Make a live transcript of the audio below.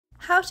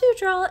How to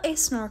draw a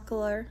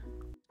snorkeler.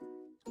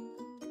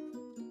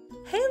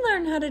 Hey,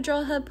 Learn How to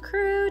Draw Hub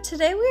crew!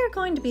 Today we are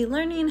going to be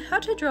learning how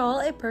to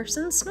draw a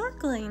person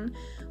snorkeling.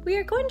 We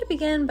are going to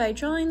begin by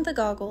drawing the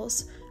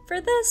goggles.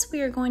 For this, we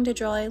are going to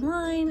draw a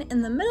line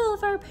in the middle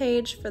of our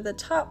page for the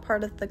top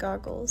part of the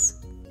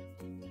goggles.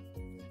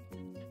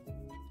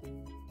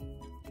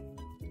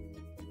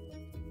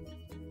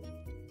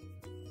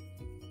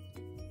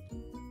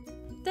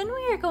 Then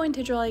we are going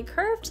to draw a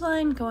curved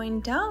line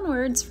going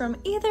downwards from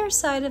either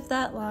side of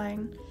that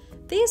line.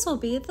 These will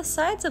be the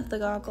sides of the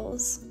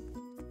goggles.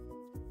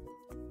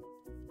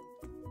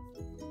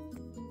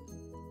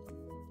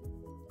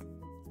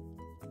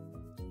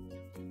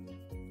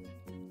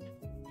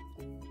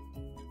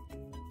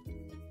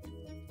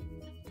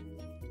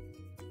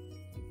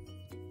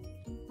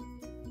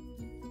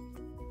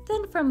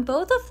 Then from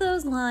both of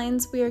those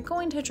lines, we are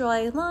going to draw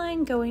a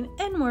line going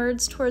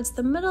inwards towards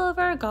the middle of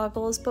our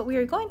goggles, but we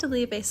are going to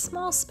leave a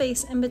small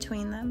space in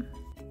between them.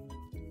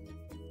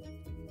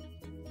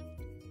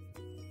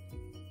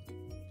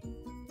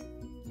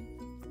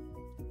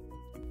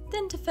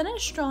 Then to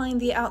finish drawing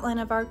the outline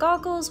of our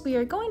goggles, we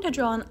are going to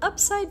draw an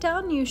upside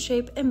down U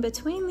shape in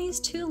between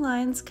these two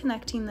lines,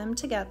 connecting them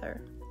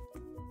together.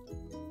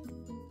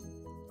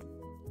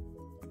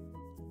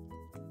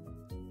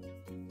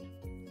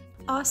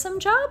 Awesome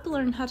job,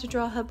 Learn How to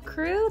Draw Hub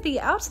crew! The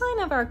outline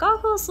of our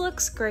goggles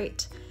looks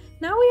great.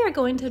 Now we are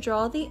going to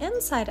draw the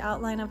inside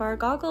outline of our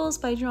goggles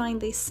by drawing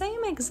the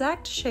same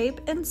exact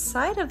shape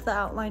inside of the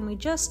outline we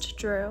just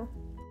drew.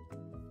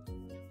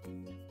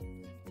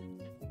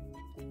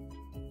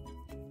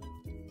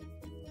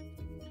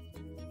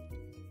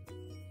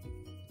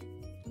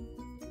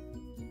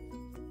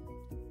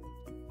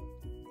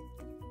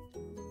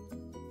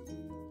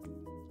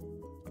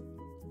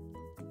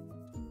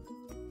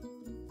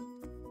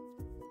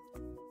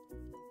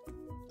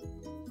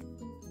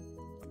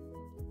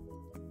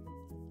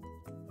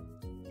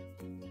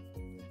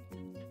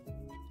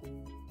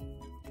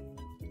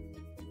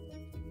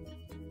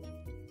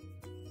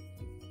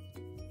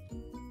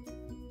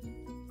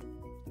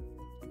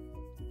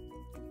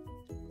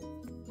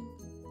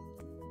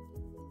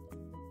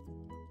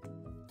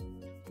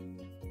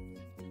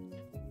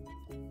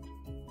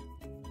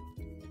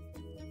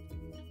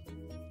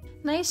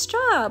 Nice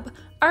job!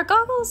 Our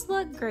goggles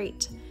look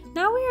great.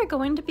 Now we are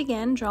going to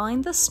begin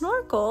drawing the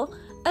snorkel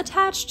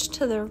attached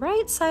to the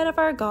right side of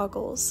our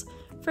goggles.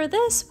 For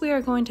this, we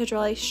are going to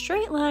draw a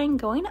straight line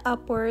going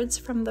upwards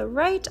from the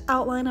right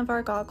outline of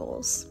our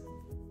goggles.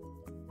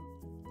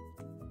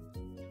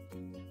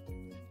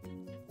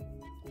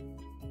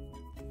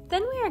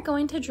 Then we are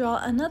going to draw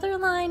another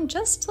line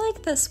just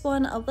like this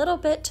one a little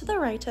bit to the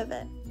right of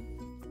it.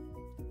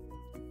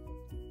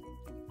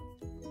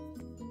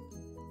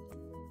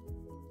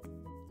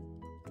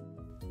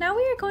 Now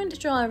we are going to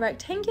draw a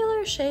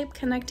rectangular shape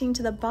connecting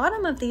to the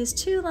bottom of these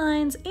two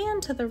lines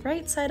and to the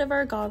right side of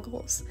our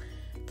goggles.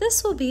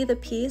 This will be the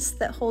piece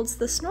that holds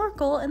the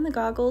snorkel and the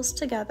goggles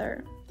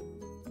together.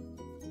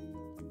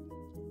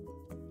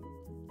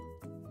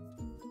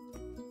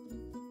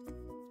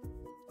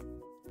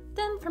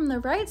 Then from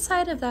the right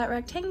side of that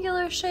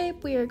rectangular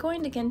shape, we are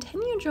going to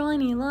continue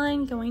drawing a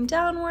line going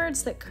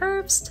downwards that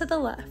curves to the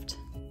left.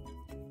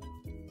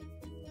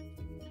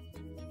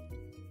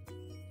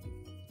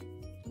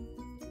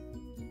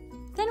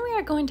 Then we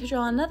are going to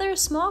draw another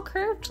small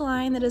curved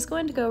line that is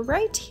going to go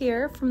right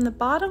here from the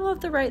bottom of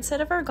the right side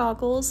of our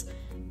goggles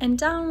and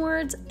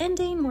downwards,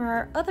 ending where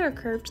our other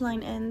curved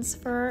line ends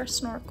for our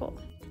snorkel.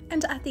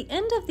 And at the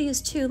end of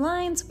these two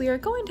lines, we are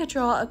going to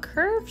draw a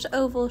curved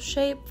oval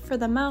shape for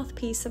the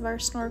mouthpiece of our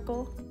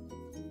snorkel.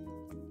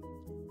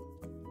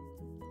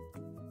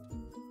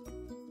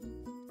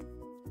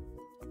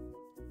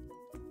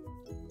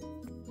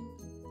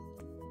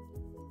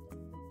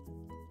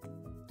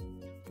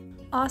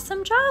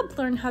 Awesome job,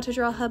 Learn How to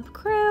Draw Hub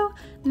crew!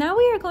 Now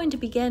we are going to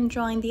begin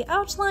drawing the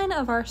outline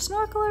of our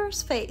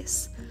snorkeler's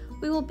face.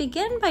 We will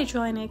begin by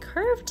drawing a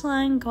curved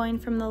line going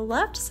from the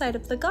left side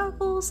of the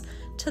goggles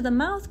to the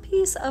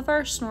mouthpiece of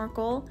our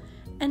snorkel,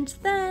 and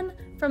then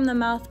from the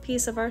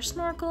mouthpiece of our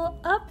snorkel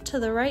up to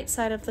the right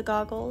side of the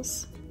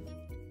goggles.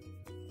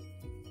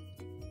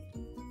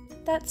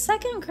 That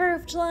second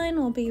curved line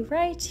will be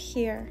right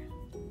here.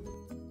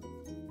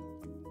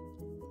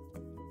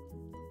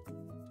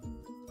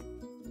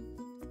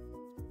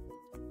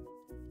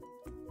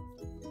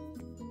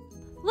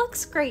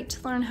 Looks great,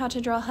 Learn How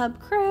to Draw Hub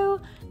crew!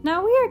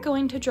 Now we are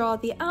going to draw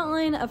the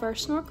outline of our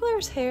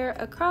snorkeler's hair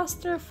across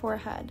their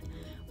forehead.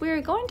 We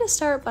are going to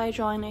start by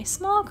drawing a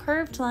small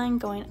curved line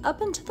going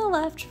up and to the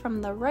left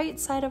from the right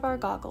side of our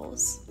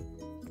goggles.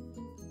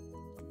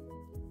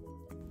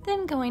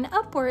 Then going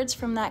upwards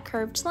from that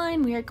curved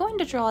line, we are going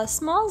to draw a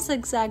small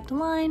zigzagged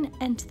line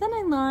and then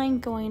a line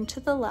going to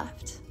the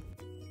left.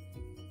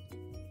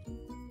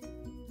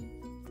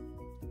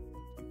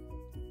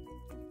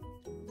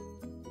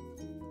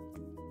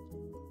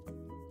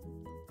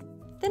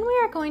 Then we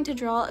are going to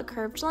draw a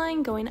curved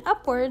line going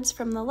upwards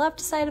from the left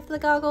side of the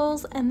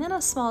goggles, and then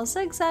a small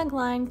zigzag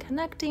line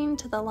connecting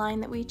to the line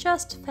that we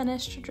just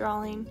finished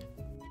drawing.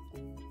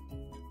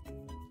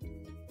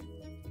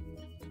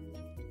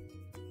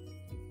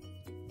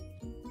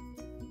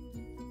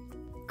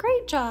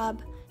 Great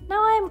job!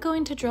 Now I am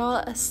going to draw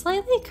a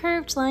slightly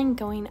curved line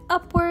going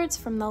upwards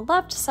from the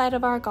left side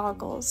of our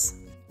goggles.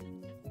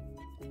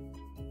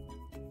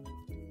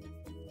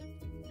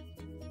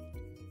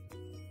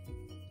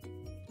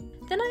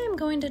 Then I am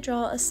going to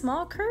draw a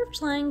small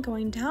curved line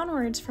going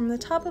downwards from the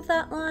top of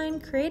that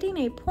line, creating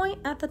a point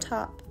at the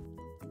top.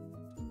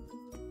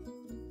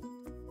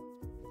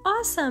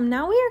 Awesome!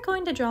 Now we are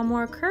going to draw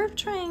more curved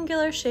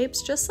triangular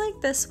shapes just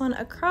like this one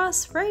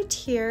across right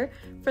here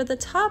for the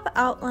top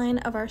outline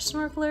of our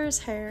snorkeler's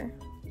hair.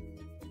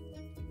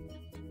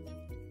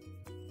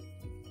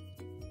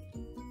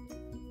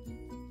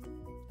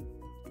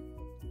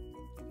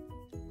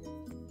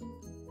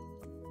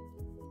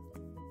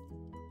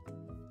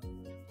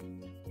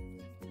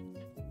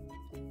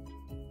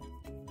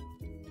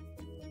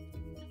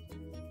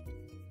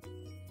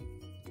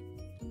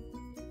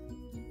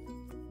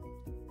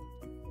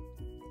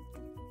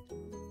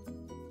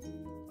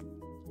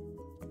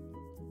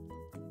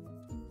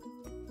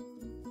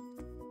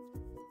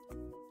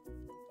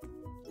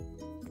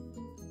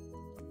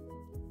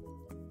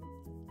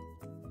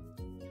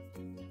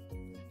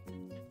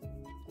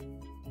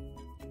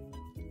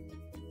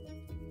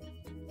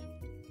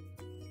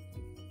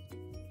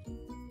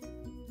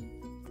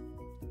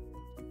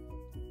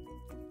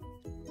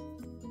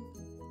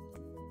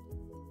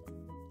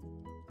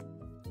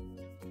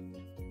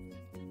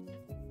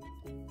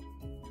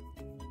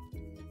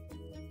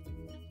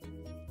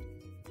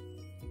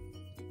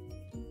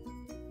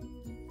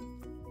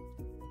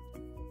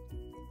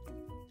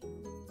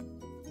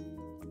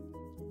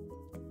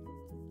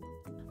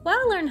 Wow,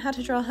 learn how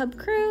to draw hub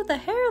crew, the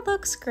hair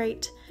looks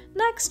great.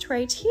 Next,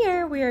 right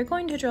here, we are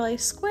going to draw a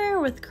square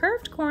with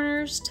curved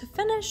corners to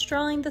finish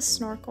drawing the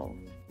snorkel.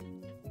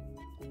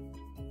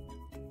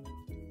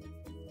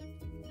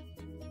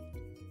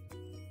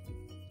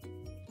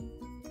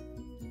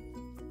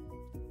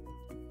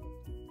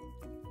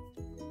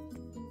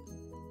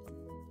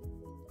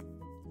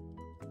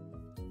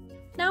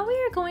 Now we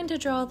are going to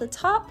draw the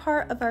top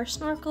part of our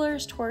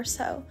snorkeler's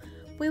torso.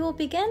 We will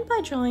begin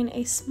by drawing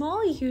a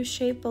small U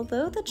shape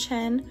below the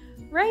chin,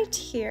 right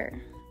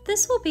here.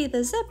 This will be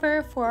the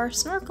zipper for our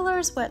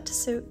snorkeler's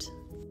wetsuit.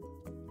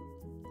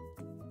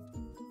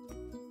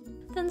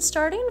 Then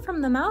starting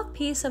from the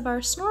mouthpiece of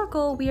our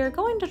snorkel, we are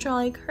going to draw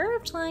a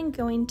curved line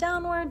going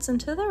downwards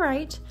and to the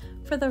right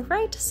for the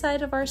right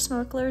side of our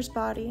snorkeler's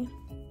body.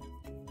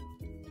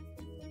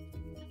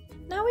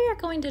 Now we are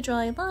going to draw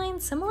a line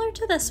similar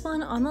to this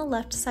one on the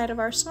left side of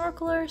our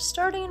snorkeler,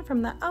 starting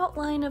from the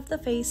outline of the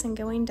face and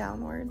going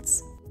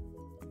downwards.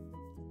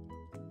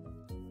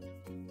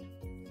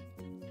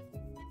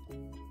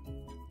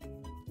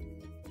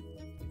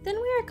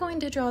 Then we are going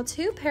to draw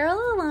two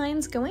parallel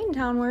lines going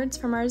downwards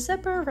from our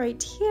zipper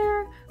right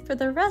here for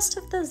the rest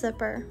of the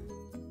zipper.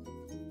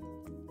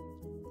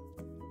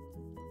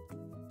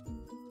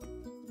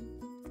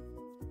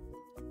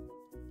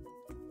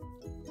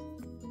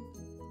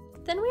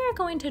 Then we are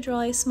going to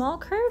draw a small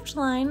curved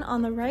line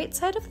on the right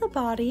side of the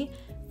body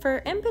for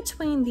in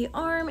between the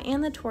arm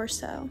and the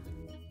torso.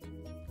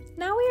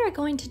 Now we are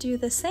going to do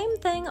the same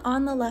thing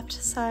on the left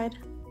side.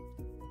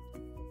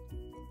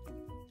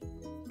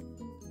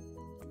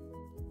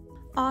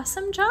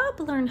 Awesome job!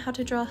 Learn how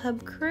to draw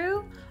hub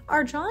crew.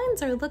 Our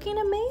drawings are looking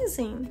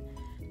amazing.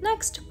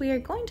 Next, we are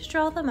going to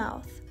draw the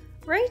mouth.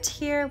 Right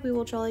here, we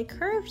will draw a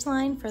curved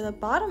line for the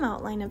bottom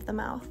outline of the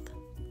mouth.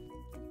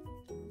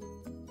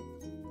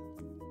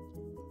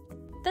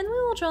 Then we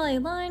will draw a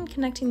line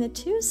connecting the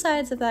two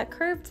sides of that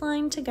curved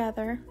line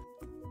together.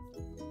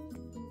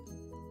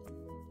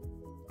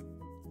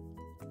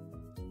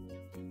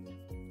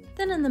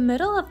 Then in the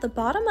middle of the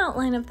bottom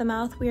outline of the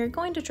mouth, we are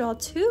going to draw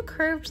two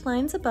curved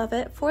lines above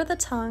it for the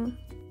tongue.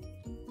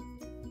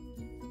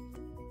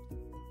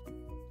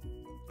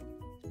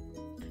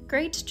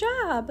 Great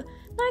job!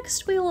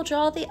 Next, we will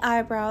draw the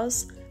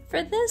eyebrows.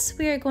 For this,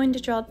 we are going to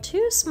draw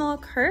two small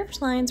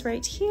curved lines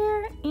right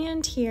here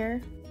and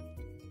here.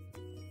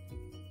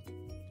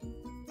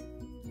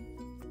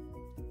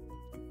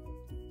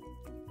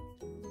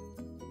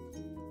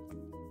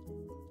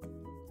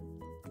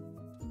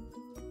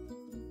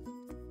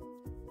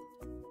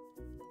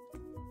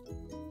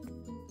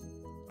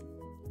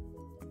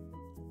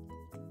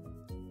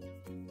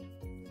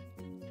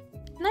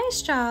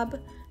 Nice job!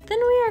 Then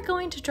we are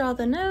going to draw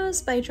the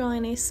nose by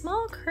drawing a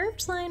small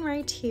curved line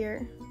right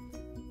here.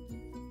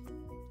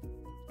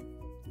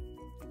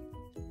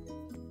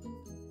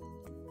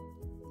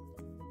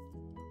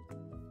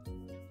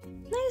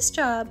 Nice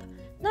job!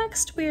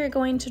 Next, we are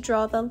going to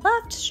draw the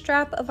left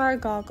strap of our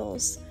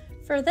goggles.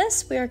 For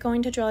this, we are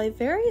going to draw a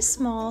very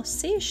small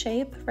C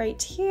shape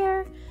right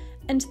here,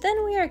 and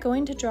then we are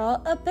going to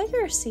draw a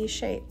bigger C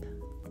shape.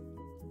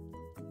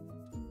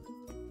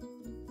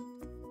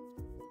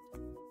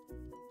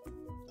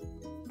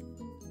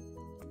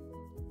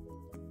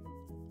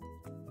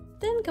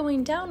 Then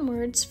going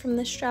downwards from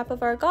the strap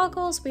of our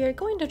goggles, we are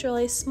going to draw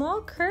a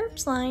small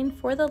curved line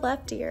for the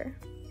left ear.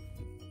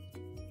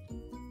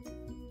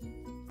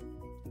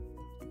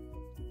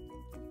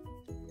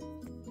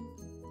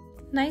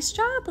 Nice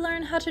job,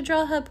 Learn How to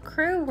Draw Hub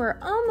crew. We're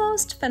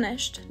almost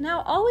finished.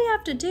 Now all we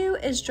have to do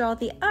is draw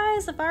the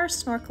eyes of our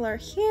snorkeler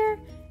here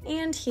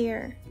and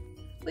here.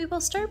 We will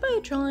start by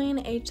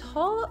drawing a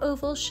tall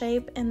oval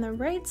shape in the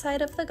right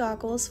side of the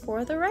goggles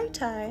for the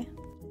right eye.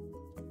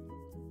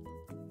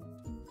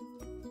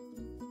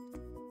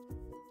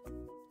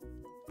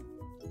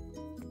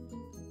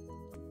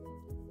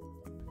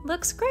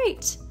 Looks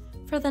great!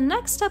 For the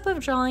next step of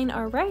drawing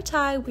our right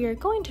eye, we are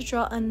going to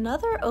draw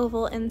another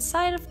oval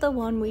inside of the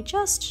one we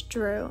just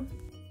drew.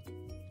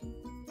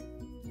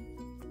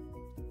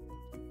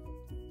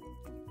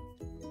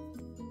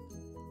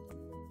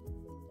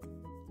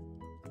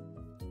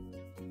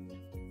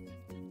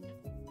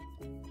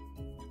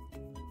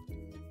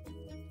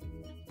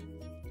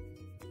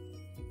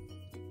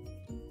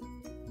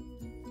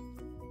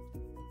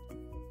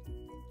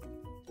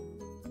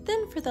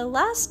 Then for the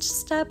last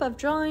step of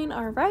drawing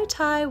our right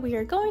eye, we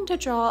are going to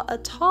draw a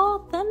tall,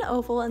 thin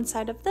oval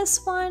inside of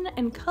this one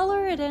and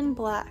color it in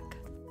black.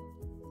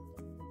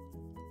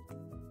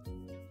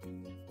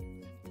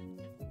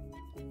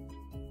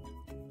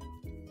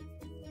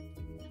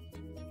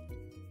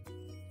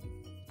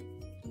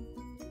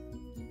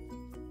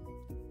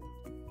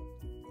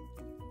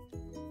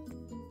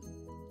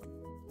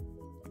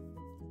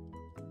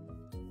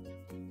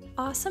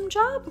 Awesome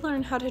job,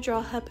 Learn How to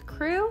Draw Hub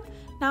crew!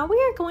 Now we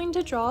are going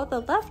to draw the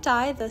left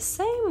eye the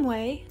same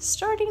way,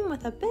 starting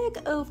with a big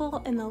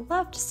oval in the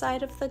left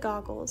side of the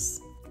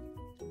goggles.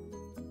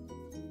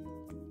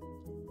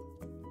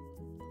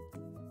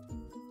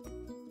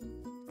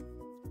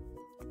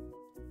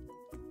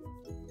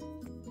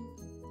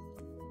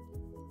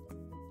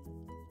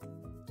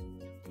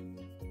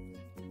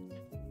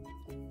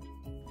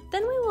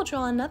 Then we will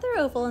draw another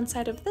oval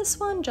inside of this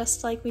one,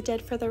 just like we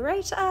did for the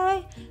right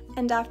eye,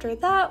 and after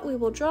that we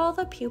will draw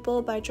the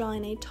pupil by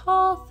drawing a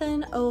tall,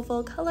 thin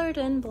oval colored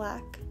in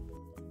black.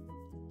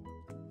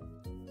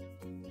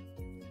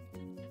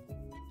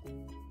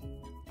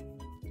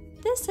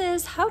 This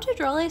is how to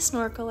draw a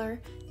snorkeler.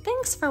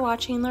 Thanks for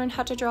watching Learn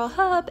How to Draw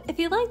Hub. If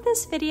you like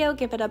this video,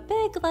 give it a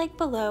big like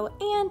below,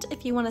 and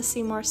if you want to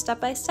see more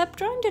step-by-step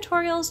drawing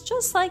tutorials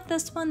just like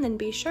this one, then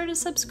be sure to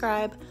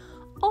subscribe.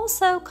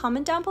 Also,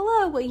 comment down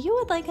below what you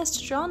would like us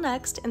to draw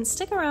next and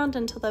stick around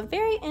until the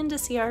very end to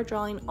see our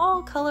drawing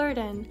all colored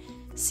in.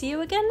 See you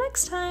again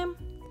next time!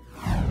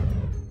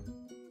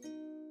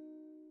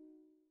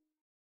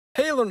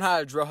 Hey Learn How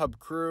to Draw Hub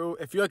crew!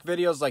 If you like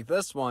videos like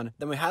this one,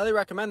 then we highly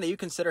recommend that you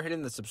consider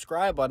hitting the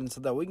subscribe button so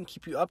that we can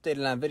keep you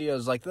updated on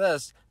videos like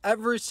this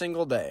every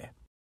single day.